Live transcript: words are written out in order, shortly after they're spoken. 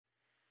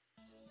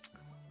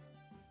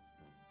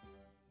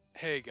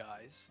Hey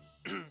guys,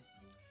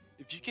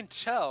 if you can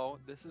tell,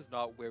 this is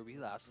not where we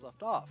last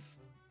left off.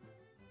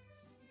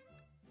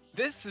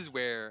 This is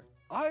where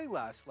I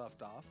last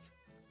left off,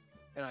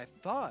 and I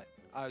thought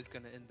I was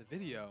going to end the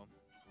video,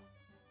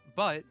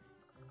 but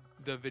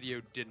the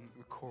video didn't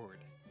record.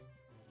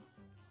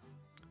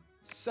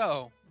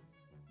 So,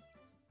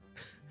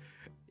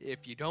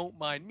 if you don't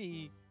mind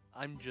me,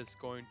 I'm just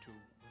going to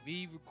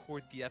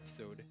re-record the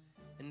episode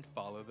and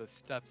follow the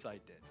steps I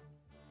did.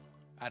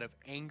 Out of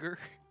anger,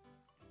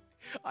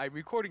 I'm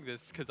recording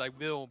this because I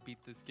will beat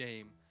this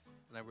game,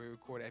 and I will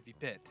record every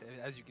bit.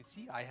 As you can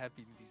see, I have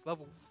beaten these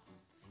levels.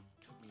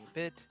 Took me a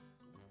bit,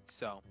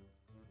 so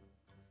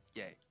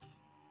yay.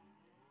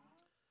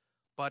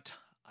 But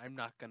I'm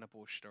not gonna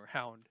bullshit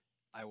around.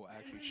 I will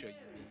actually show you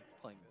me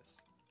playing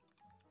this.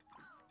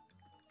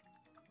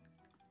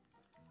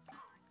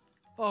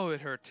 Oh, it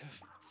hurt to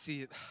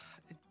see it.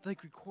 It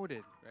like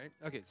recorded, right?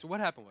 Okay, so what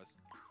happened was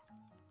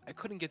I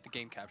couldn't get the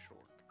game capture to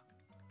work.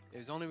 It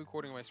was only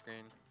recording my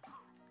screen,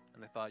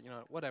 and I thought, you know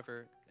what,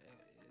 whatever.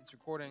 It's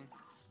recording.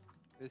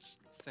 It's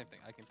the same thing.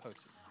 I can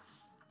post it.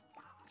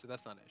 So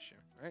that's not an issue,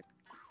 right?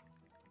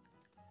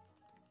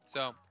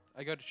 So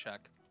I go to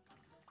check.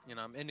 You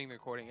know, I'm ending the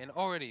recording, and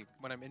already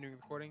when I'm ending the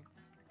recording,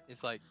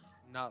 it's like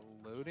not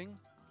loading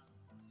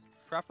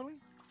properly.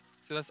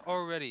 So that's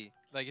already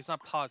like it's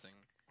not pausing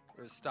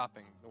or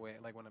stopping the way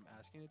like when I'm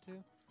asking it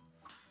to.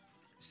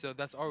 So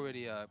that's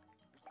already a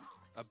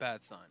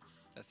bad sign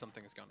that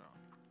something is going on.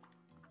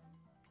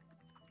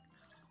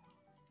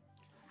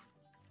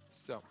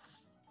 So,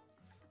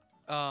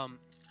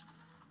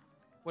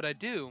 what I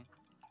do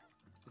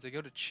is I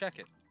go to check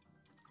it,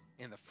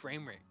 and the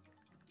frame rate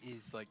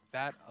is like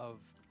that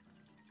of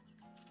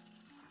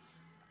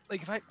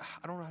like if I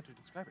don't know how to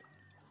describe it,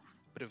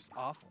 but it was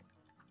awful.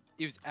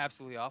 It was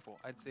absolutely awful.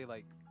 I'd say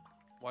like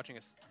watching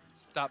a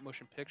stop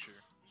motion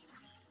picture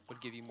would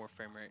give you more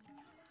frame rate.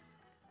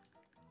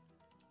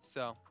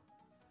 So,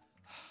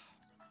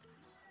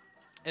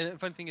 and the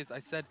funny thing is, I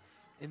said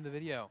in the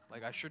video,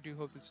 like I sure do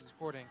hope this was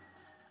recording.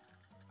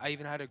 I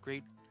even had a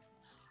great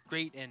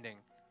ending.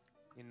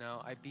 You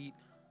know, I beat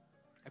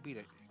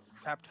a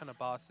crap ton of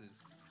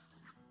bosses.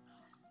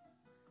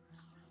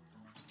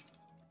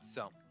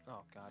 So,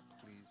 oh god,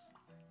 please.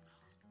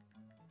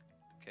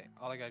 Okay,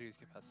 all I gotta do is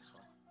get past this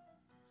one.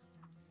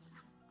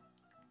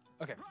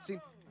 Okay, see,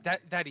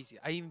 that easy.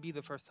 I even beat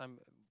the first time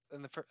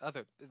in the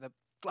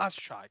last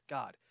try.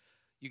 God,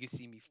 you can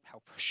see me how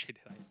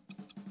frustrated I am.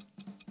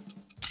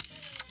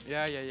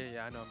 Yeah. I know I'm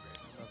great. I know I'm great.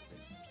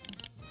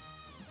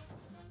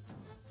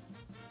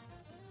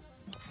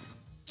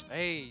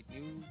 Hey,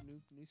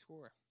 new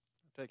score.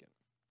 I'll take it.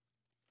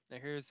 Now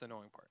here's the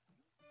annoying part.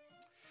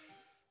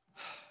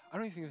 I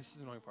don't even think this is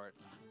the annoying part,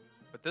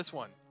 but this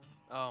one,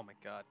 oh my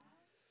god.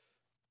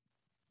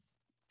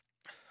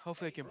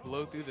 Hopefully I can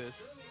blow through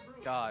this.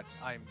 God,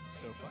 I'm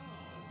so fucking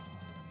close.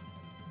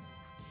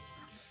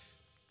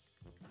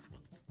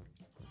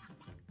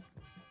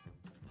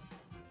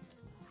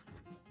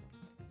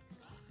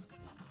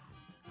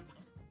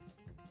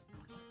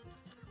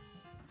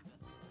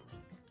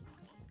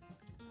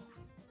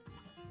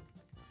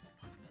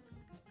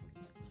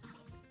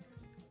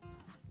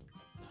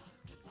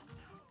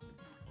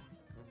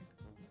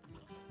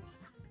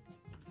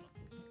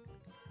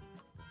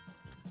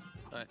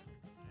 Alright.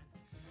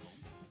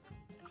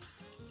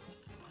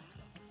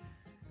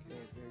 Okay,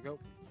 there we go.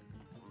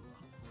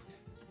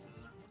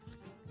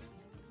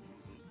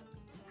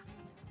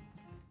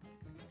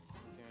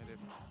 Okay, I did.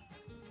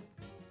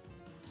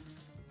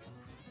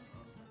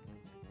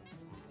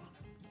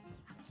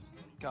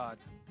 God,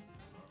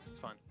 it's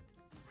fun.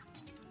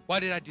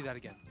 Why did I do that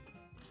again?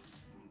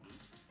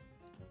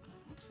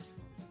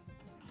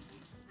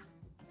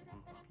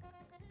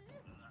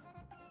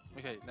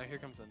 Okay, now here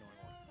comes the annoying one.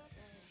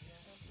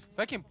 If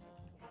I can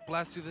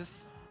blast through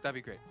this, that'd be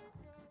great.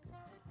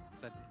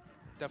 So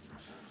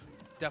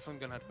definitely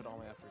gonna have to put all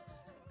my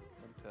efforts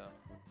into the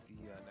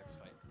next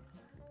fight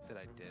that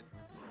I did.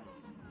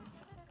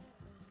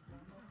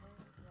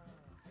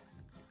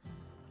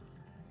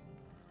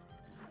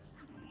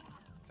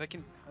 If I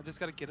can, I just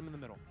gotta get him in the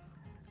middle.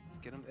 Let's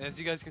get him. As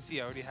you guys can see,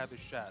 I already have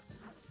his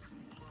shots,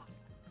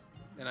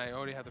 and I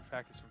already have the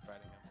practice from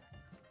fighting him.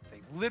 So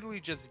I literally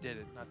just did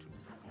it not too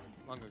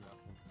long ago.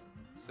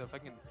 So if I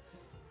can,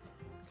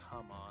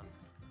 come on,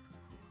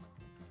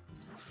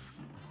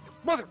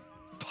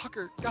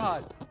 motherfucker,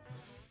 God.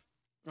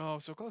 Oh,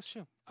 so close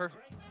too.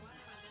 Perfect.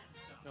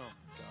 Oh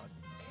God.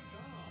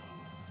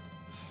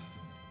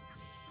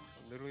 I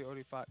literally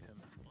already fought him,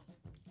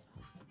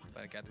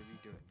 but I gotta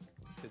redo it.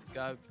 Because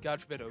God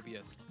forbid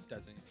OBS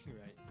does anything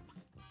right.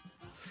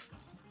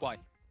 Why?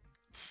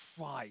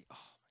 Why?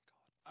 Oh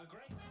my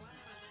god.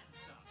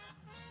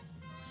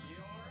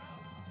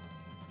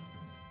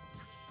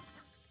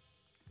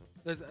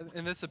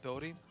 And this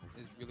ability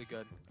is really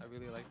good. I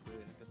really like the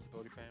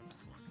invincibility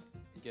frames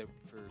you get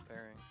for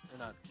repairing. Or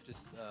not,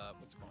 just,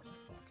 what's it called?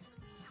 Fuck.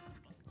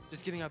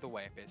 Just getting out of the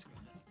way,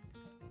 basically.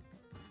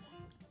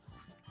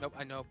 Nope,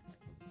 I know.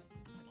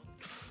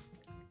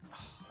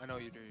 I know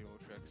you do your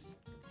little tricks.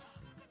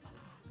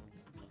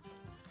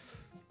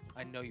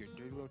 I know your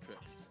dirty little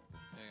tricks.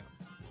 There you go.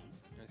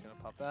 I'm just gonna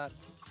pop that.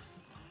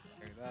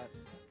 Carry that.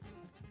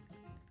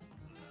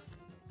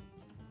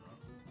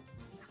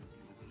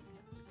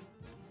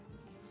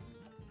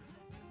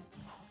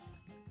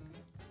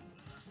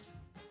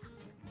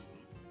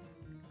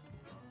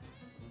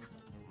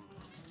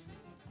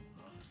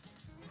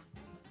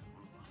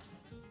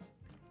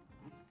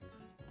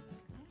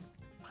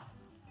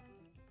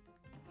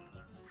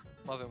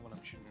 Love it when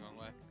I'm shooting the wrong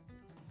way.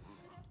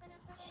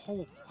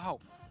 Oh, wow.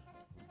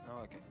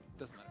 Oh, okay.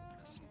 Doesn't matter.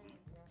 Miss.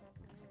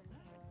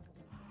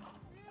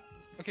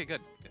 Okay,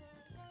 good. Good.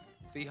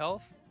 Fee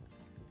health.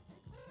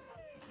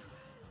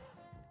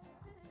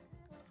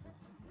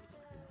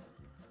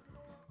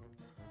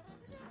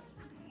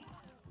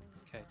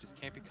 Okay, just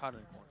can't be caught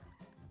in a corner.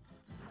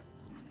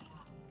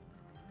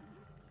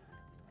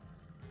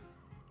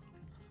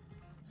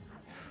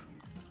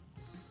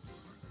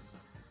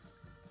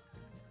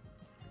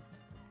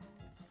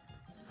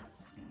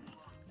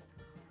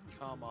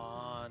 Come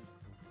on.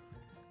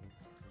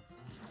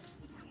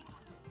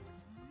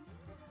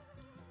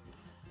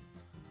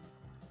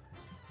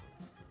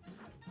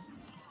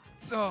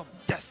 So,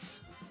 yes!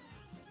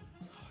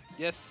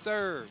 Yes,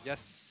 sir! Yes,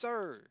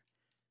 sir!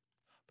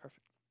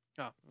 Perfect.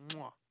 Oh,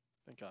 mwah.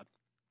 Thank God.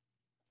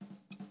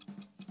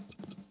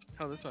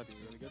 Oh, this might be a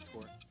really good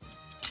score.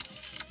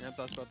 Yep,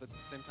 that's about the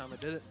same time I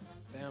did it.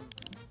 Bam.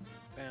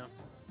 Bam.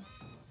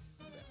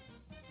 Bam.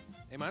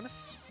 A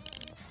minus?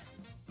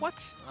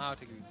 What? I'll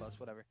take a B plus,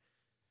 whatever.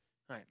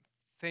 Alright.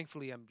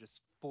 Thankfully, I'm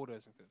just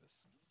bulldozing through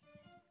this.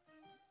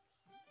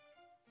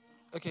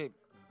 Okay.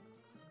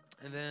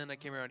 And then I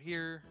came around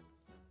here.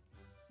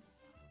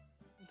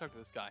 Talk to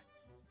this guy.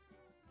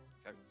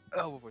 Sorry.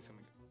 Oh, what voice am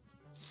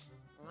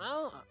I?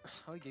 Well,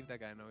 I gave that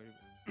guy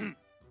no.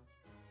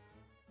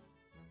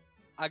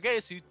 I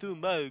guess you two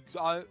mugs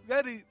are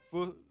ready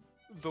for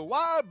the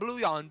wild blue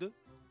yonder.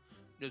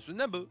 Just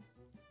remember,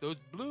 those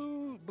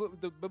blue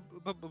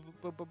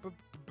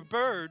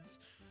birds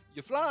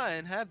you fly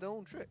and have their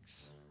own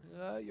tricks.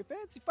 Your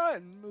fancy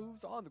fighting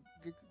moves on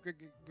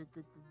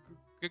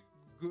the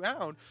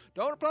ground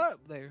don't apply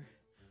up there.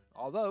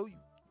 Although you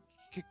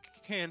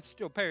can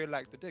still parry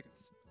like the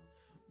Dickens.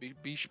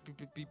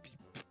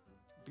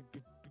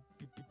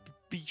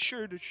 Be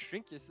sure to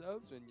shrink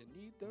yourselves when you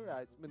need the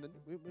rise when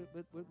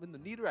the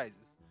need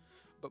arises.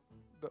 But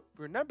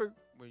remember,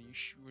 when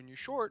you're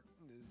short,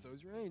 so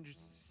is your range.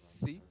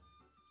 See?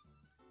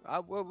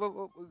 Good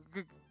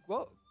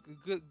luck.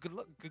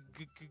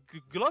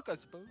 Good luck, I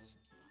suppose.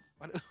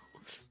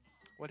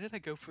 Why did I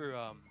go for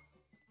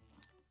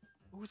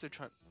Who was I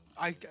trying?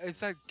 It's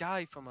that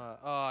guy from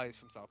he's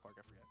from South Park.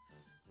 I forget.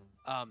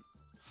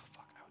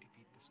 Fuck, I already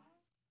beat this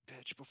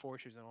bitch before.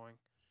 She was annoying.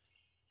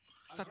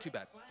 It's not too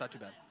bad. It's not too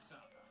bad.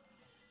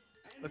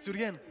 Let's do it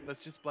again.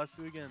 Let's do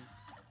it again.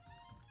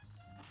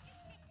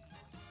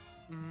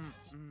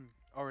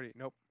 Already.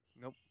 Nope.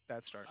 Nope.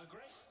 Bad start.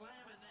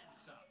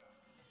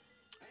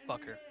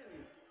 Fuck her.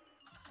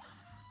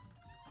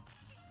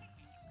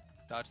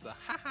 Dodge the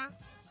haha.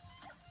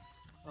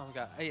 Oh my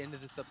god. I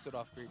ended this episode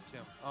off great too.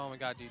 Oh my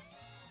god, dude.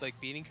 Like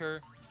beating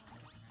her.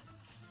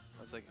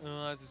 I was like,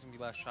 oh, this is gonna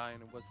be last try,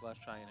 and it was the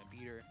last try, and I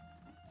beat her.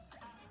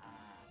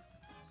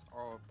 It's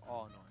all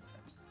annoying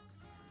types.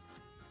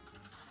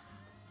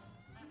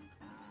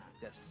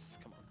 Yes,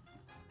 come on.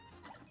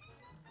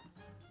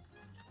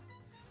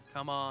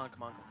 Come on,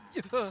 come on,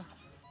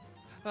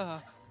 come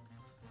on.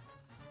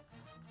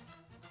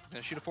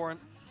 Gonna shoot a foreign.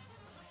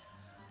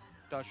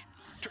 Dodge.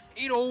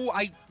 Tornado!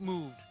 I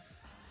moved.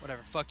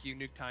 Whatever, fuck you,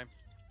 nuke time.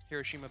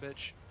 Hiroshima,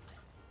 bitch.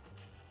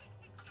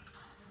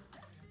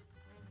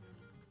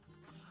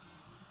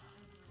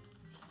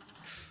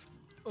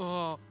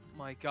 Oh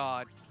my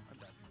god. I'm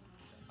dead.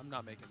 I'm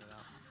not making it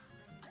out.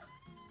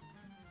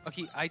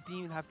 Okay, I didn't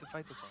even have to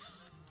fight this one.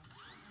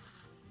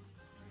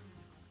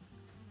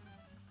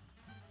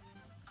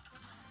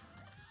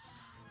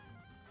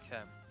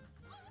 Okay.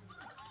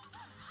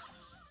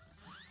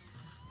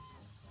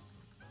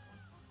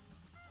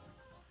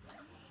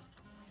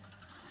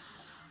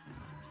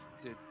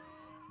 Dude,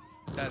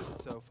 that is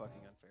so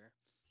fucking unfair.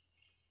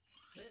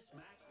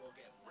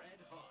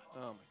 Oh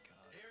my god.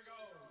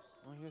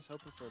 Well, here's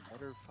hoping for a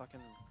better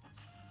fucking.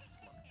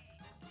 Come on.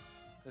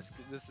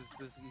 This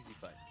is easy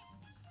fight.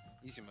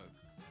 Easy mode.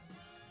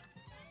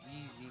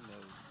 Easy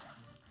mode.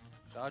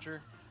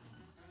 Dodger.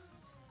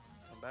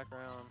 Come back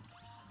around.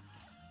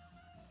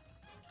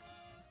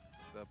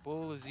 The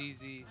bull is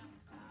easy.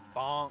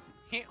 Bonk.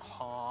 Hit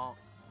honk.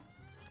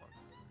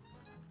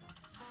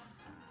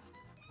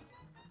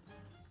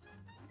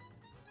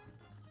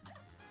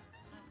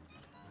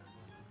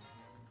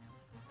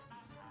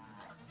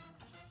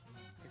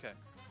 Okay.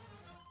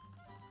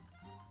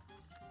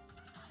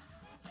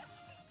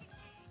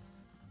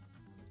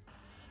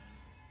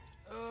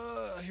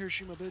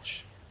 Hiroshima,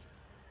 bitch.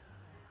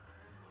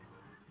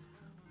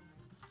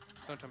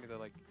 Don't tell me that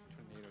like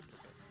tornado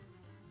took it.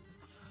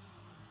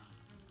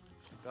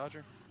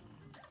 Dodger.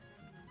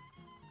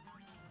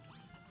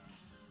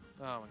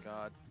 Oh my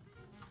god.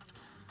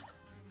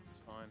 It's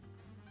fine.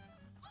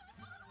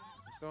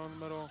 Throw in the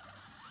middle.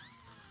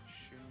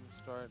 Shooting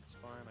start, it's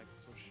fine, I can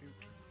still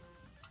shoot.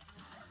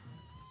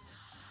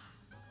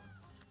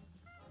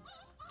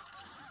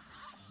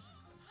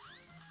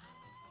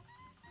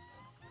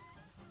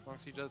 As long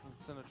as he doesn't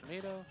send a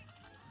tornado.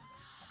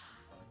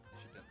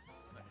 She did.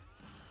 Right.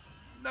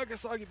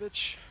 Nagasaki,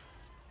 bitch!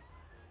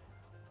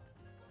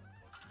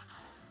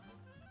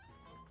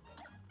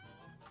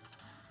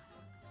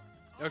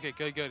 Okay,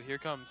 good, good. Here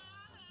comes.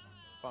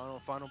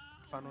 Final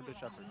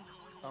ditch effort.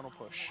 Final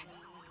push.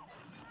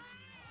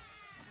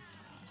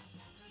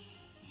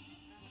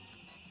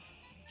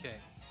 Okay.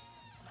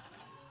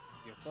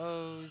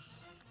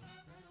 UFOs.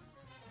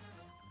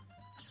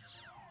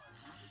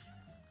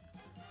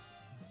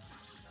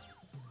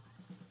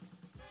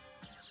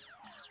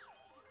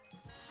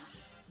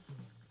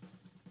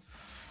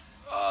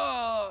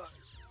 Oh!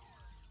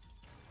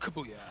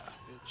 Kabooyah,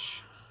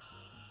 bitch.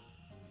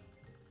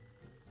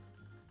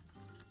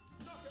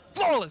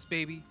 Flawless,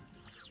 baby!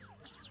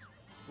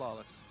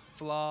 Flawless.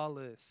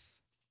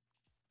 Flawless.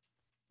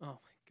 Oh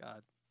my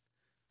god.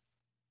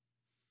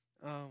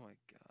 Oh my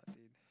god,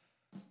 dude.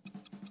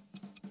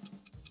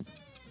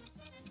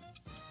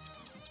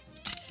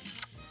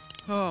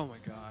 Oh my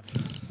god.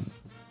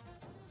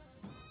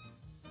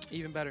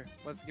 Even better.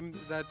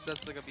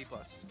 That's like a B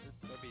plus.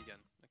 That'd be again.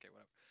 Okay,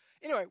 whatever.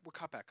 Anyway, we're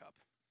caught back up.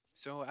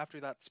 So after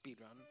that speed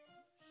run,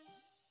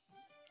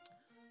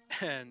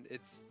 and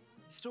it's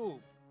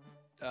still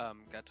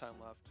got time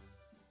left.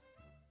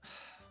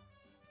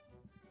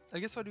 I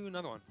guess I'll do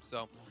another one.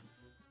 So,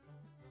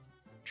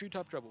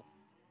 Treetop Trouble.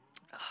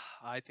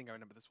 I think I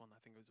remember this one. I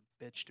think it was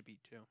a bitch to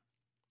beat too.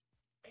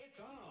 It's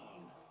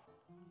on.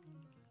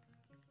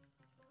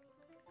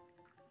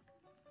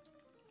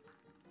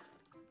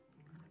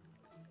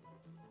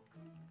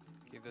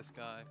 Okay, this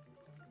guy.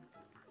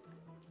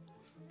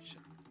 Shit.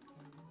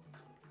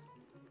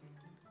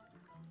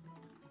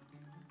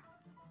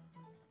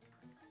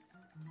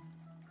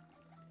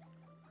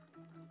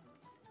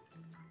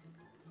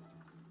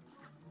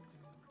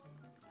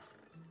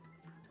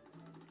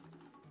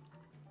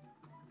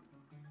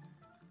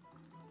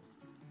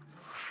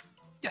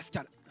 Yes,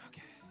 got it.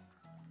 Okay.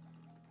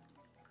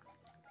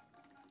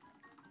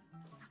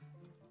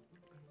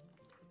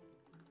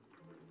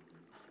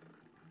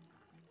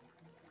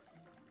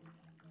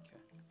 Okay.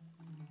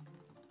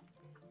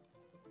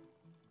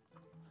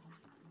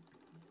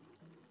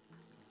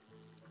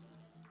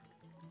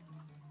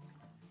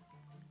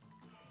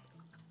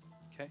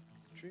 Okay.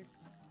 Tree.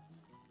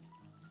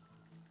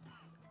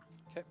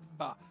 Okay.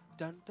 Ba.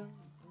 Dun dun.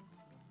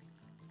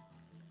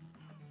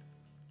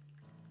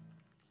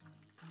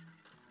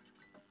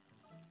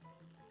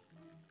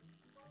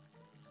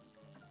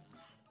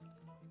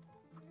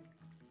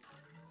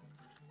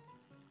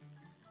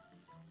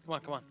 Come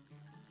on, come on.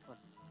 Come on.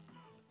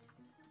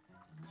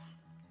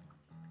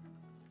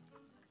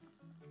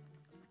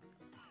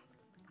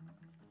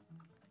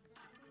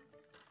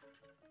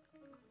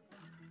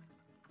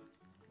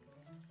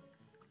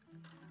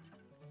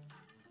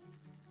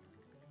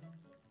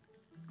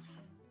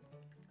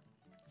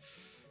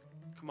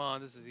 Come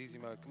on, this is easy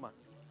mode. Come on.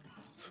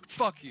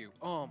 Fuck you.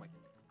 Oh my.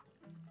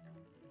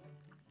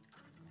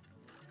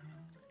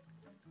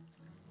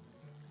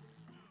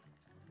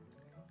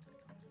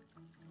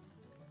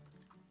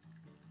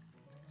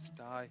 Just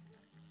die.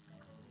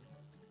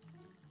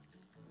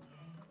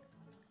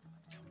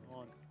 Come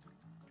on.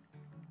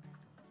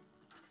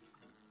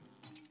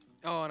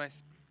 Oh,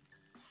 nice.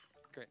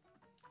 Great.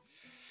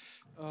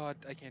 Oh,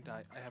 I can't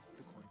die. I have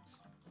the coins.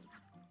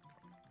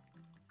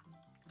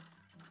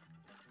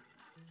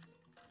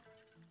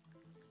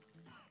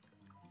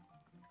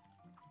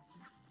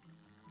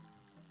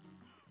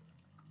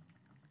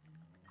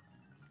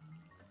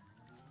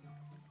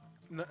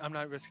 No, I'm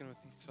not risking with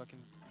these fucking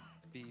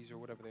bees or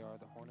whatever they are,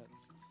 the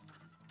hornets.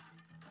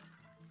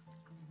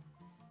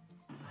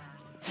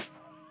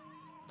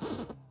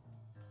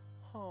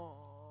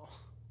 Oh,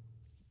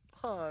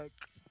 fuck.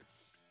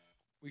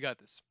 We got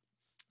this.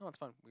 Oh, it's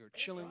fun. We were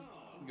chilling.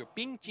 We were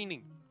being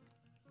chilling.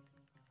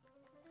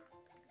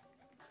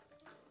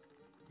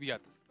 We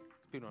got this.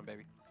 Speed on,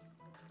 baby.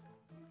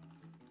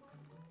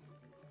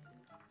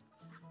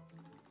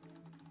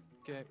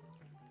 Okay.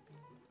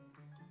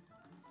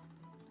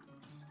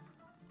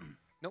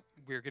 Nope.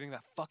 We're getting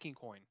that fucking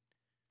coin.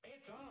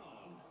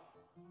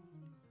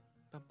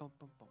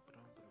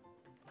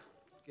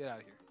 Get out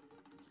of here.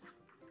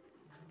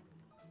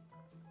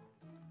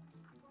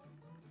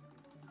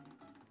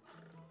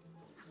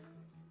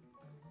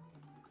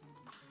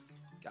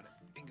 Got it.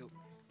 Bingo.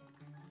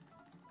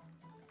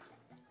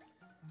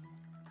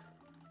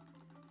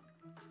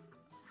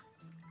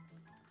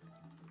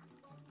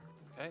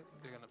 Okay,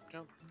 they're gonna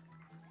jump.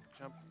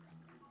 Jump.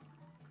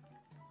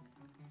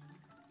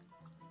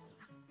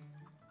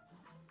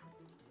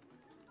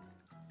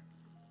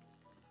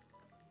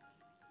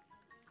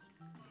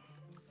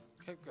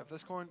 Okay, grab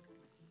this coin.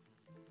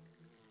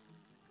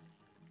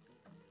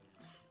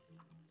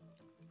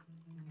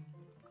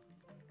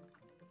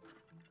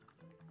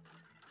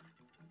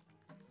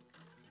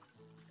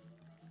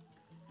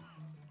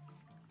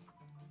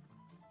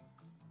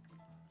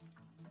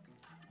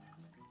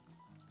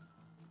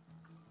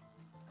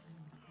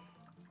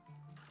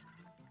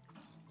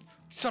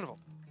 Son of a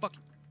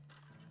fucking.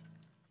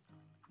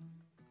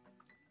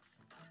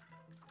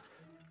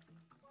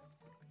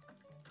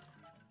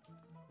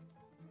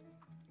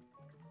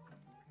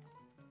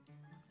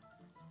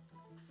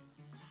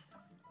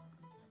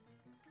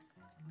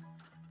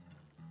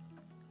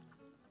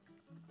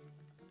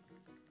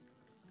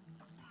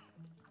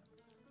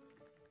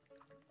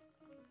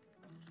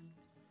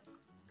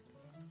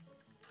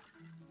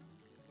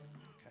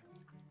 Okay.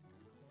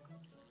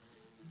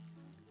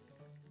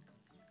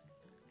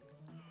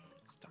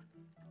 Stop.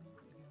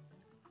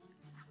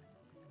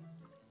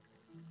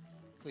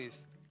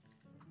 Please.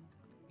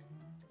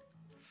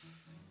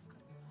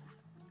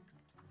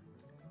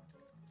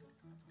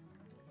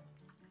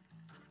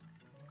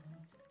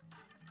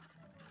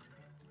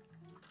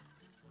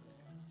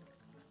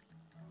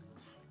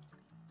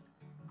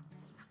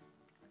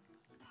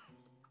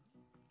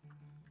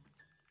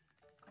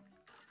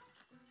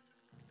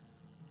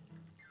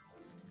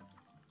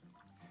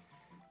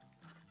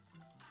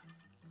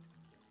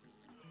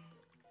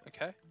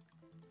 Okay.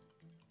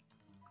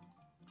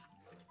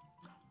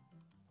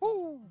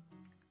 Woo!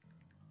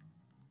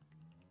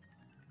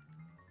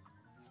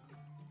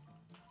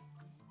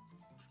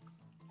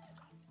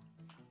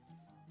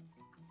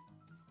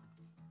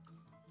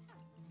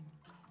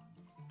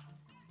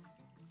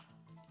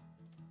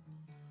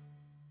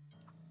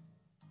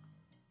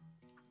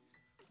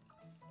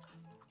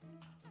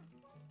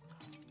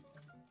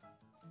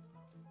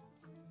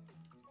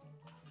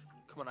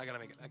 Come on, I gotta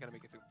make it. I gotta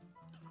make it through.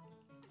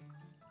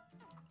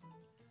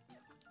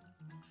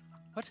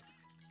 What?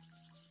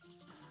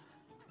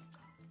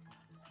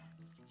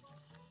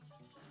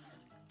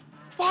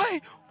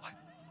 Why?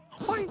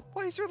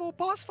 Why is there a little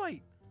boss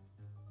fight?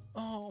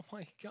 Oh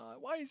my god,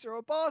 why is there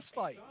a boss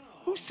fight?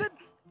 Who said?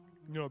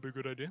 You know, it'd be a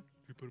good idea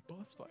if you put a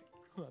boss fight.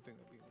 I think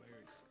that'd be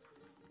hilarious.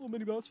 A little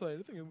mini boss fight.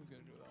 I think everyone's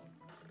gonna do that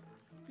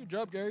one. Good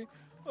job, Gary.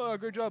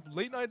 Great job.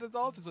 Late night at the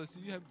office. I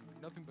see you have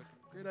nothing but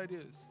great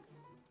ideas.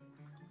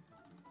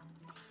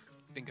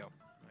 Bingo.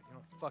 Right, you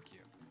know what? Fuck you.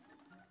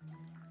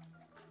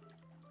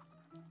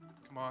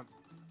 Come on.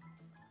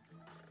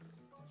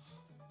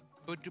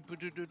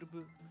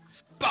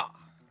 Bah!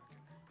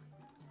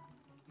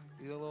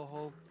 Do a little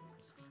whole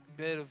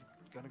bit of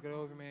gonna get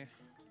over me.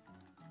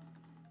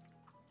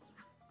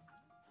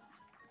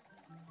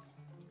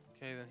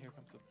 Okay, then here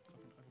comes a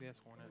fucking ugly ass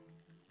hornet.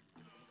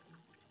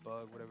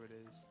 Bug, whatever it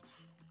is.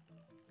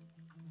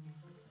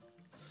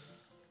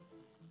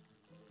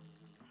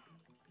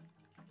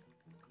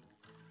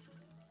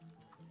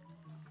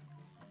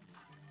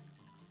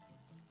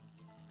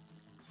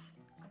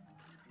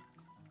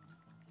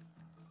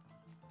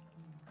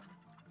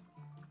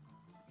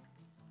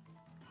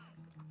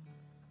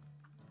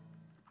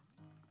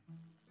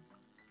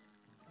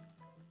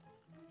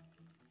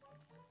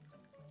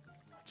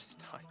 Just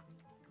die.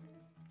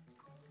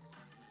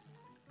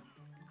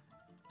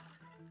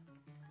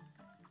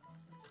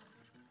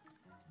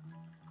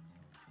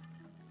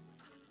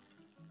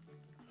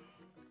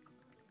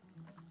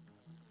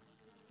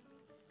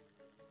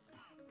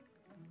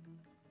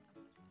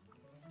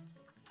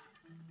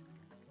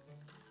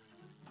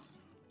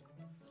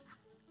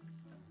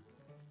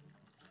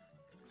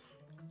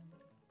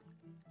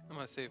 I'm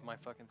gonna save my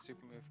fucking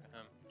super move for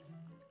him.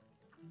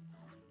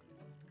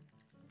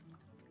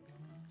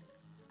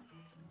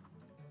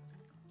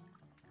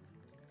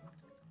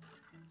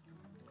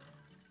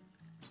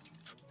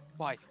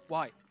 Why?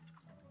 Why?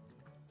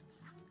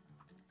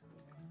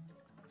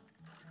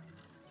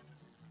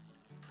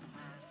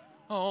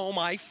 Oh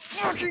my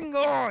fucking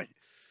god!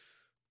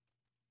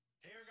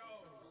 Here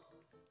goes.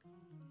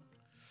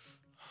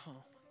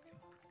 Oh.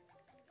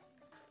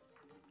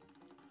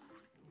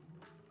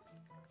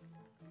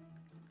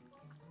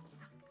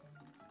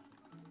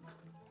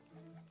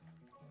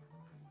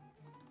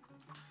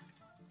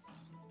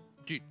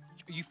 Dude,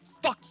 you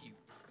fuck you!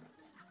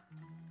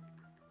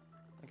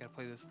 I gotta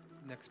play this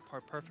next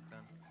part perfect then.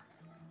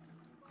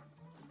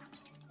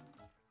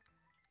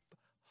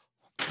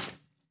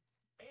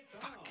 It's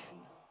Fuck.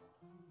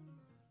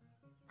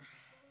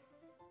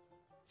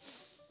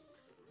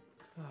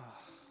 on.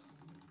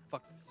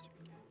 Fuck this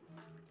stupid game.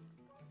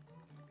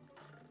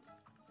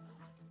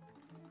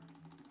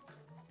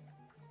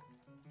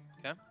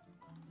 Okay.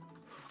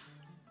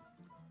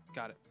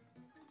 Got it.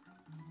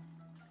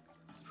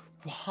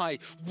 Why?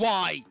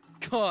 Why?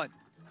 God!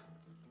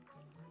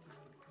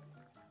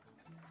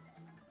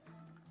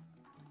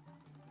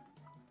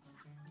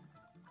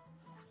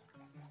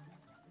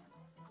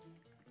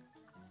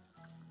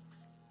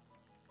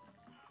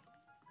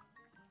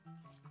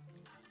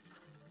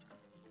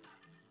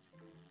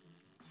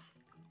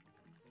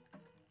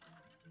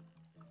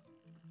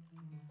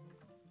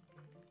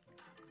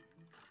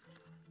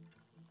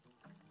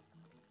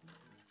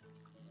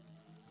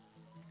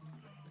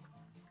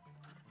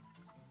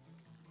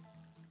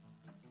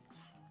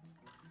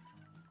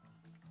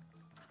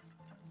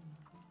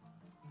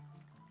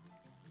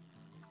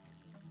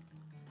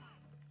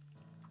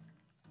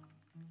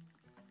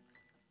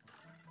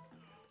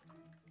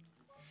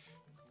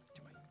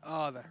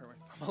 Oh, that hurt my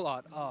thumb a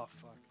lot. Oh,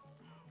 fuck.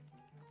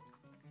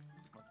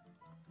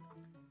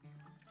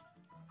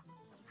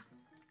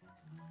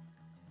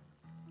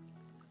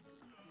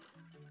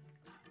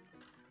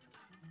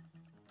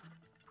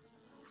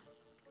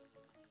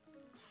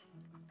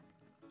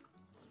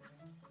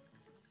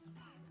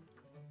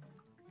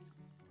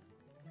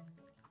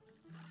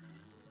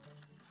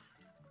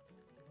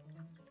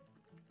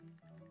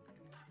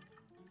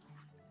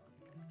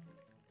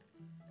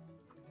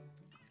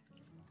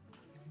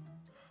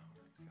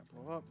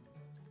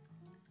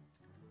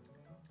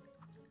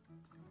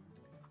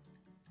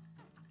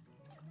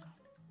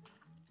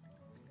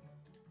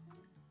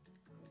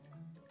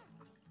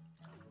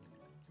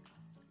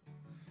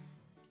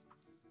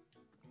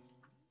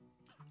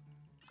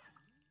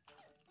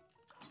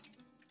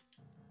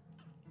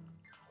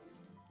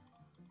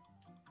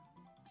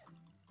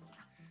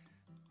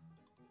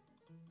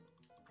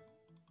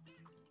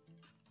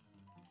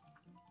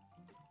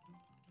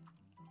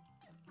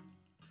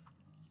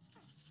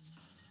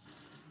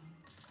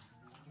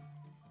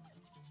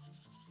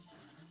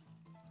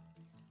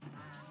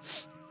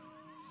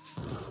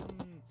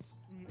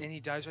 And he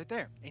dies right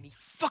there. And he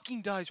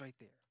fucking dies right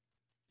there.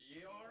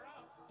 You're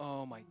up.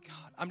 Oh my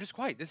god. I'm just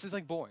quiet. This is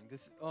like boring.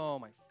 This. Oh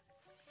my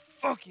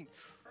fucking.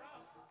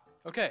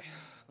 Okay,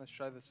 let's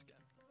try this again.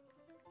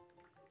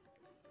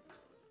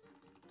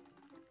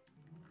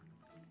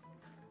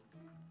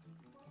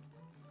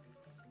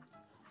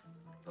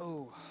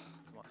 Oh,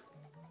 come on.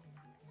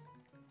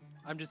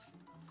 I'm just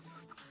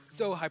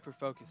so hyper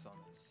focused on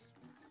this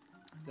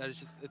that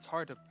it's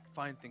hard to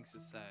find things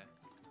to say.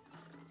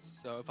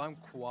 So if I'm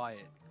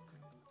quiet,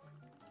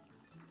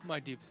 my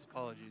deepest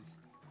apologies.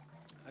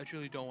 I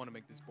truly don't want to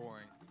make this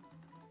boring.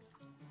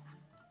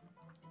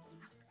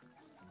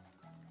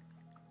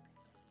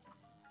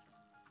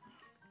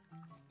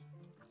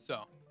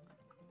 So,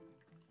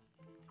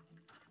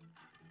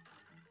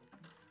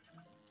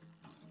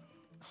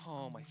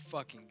 oh my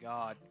fucking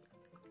god.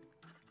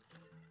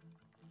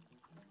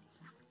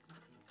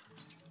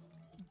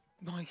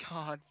 My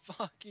god,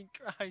 fucking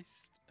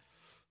Christ.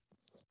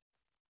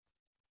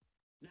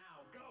 Now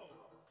go.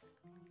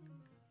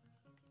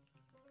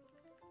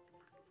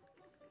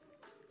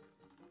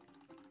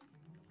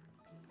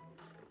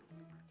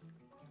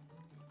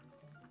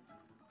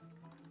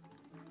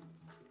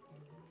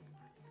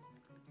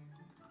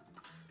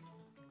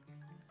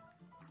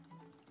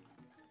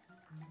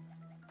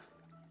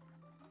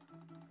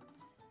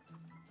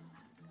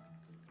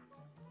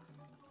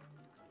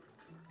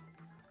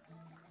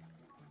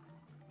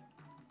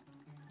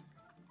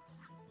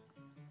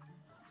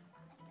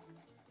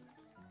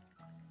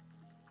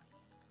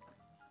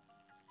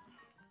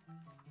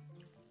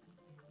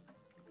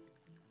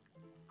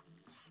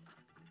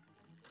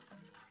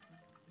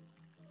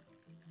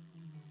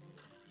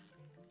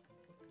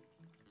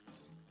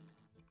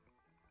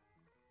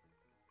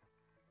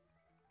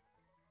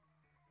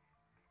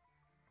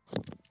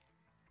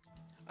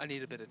 I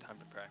need a bit of time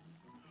to pray.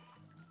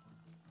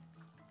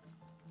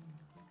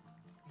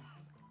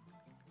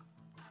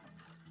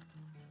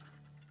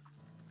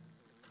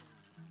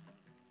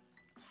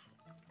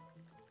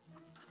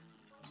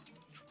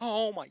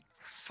 Oh my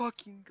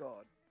fucking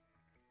god.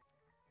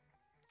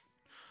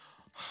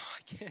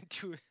 I can't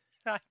do it.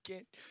 I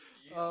can't.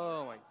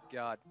 Oh my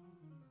god.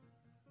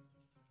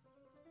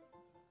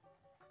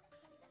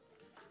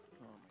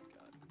 Oh my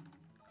god.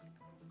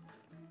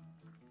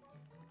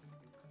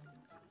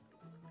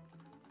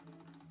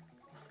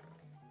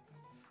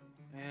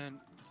 Man.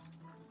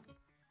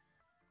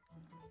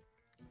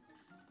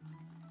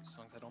 As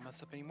long as I don't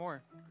mess up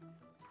anymore.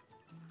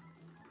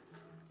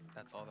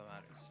 That's all that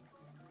matters.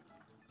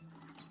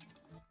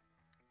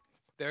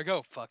 There we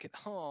go. Fuck it.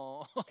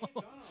 Oh.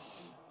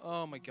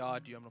 Oh my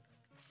god, dude. I'm gonna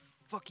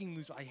fucking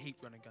lose. I hate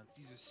running guns.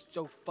 These are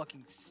so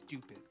fucking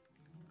stupid.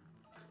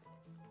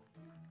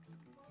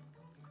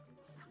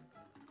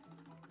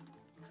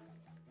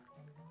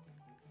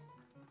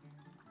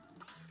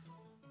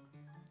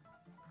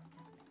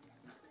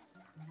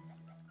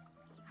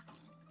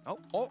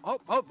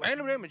 Oh,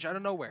 random damage out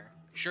of nowhere.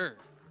 Sure.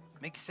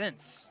 Makes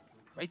sense.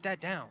 Write that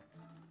down.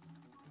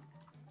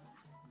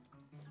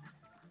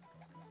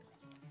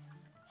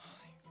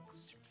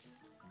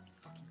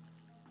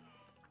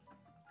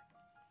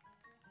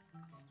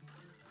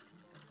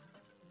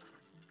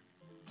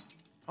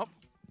 Oh,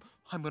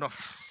 I'm gonna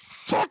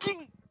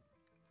fucking.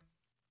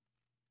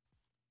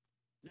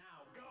 Now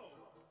go.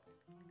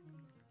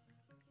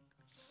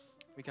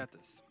 We got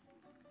this.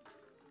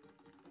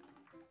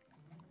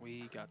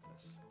 We got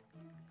this.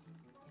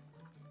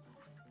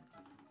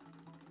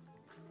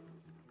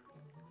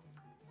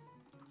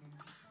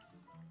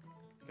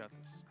 We got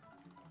this.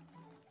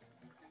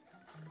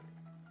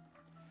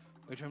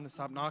 Wait for him to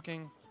stop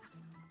knocking.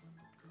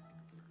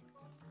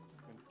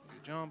 Do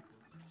a jump.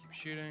 Keep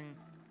shooting.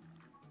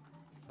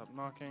 Stop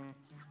knocking.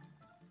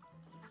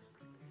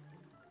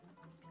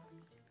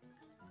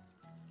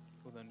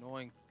 With an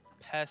annoying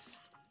pest.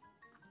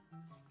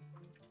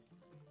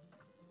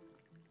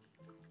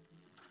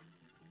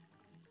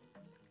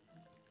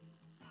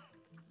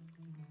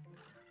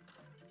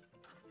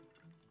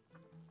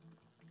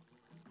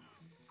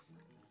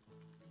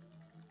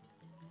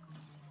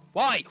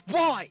 Why?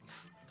 Why?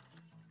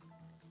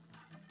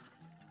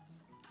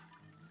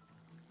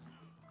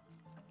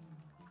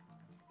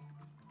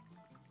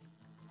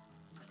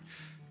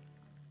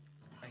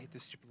 I hate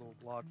those stupid little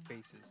block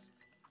faces.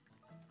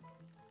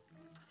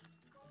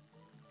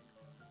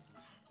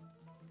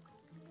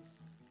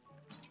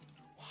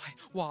 Why?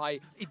 Why?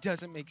 It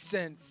doesn't make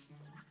sense.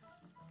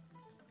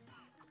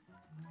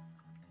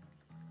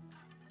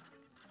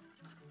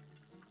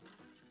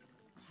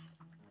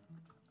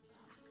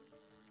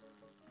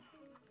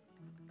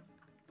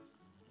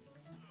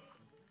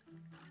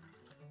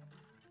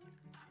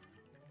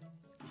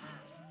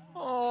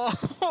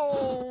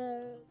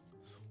 Oh.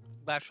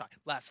 Last try.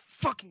 Last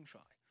fucking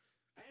try.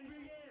 And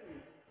begin.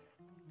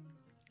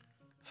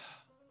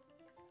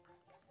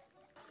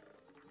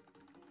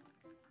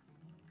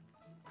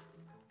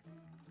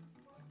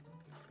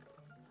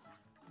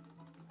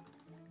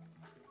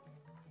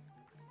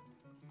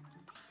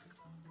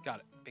 Got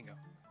it. Bingo.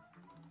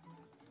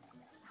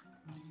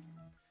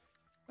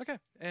 Okay.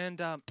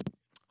 And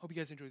Hope you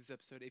guys enjoyed this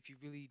episode. If you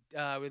really,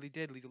 really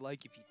did, leave a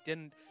like. If you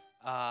didn't,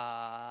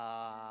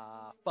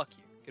 fuck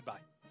you.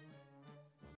 Goodbye.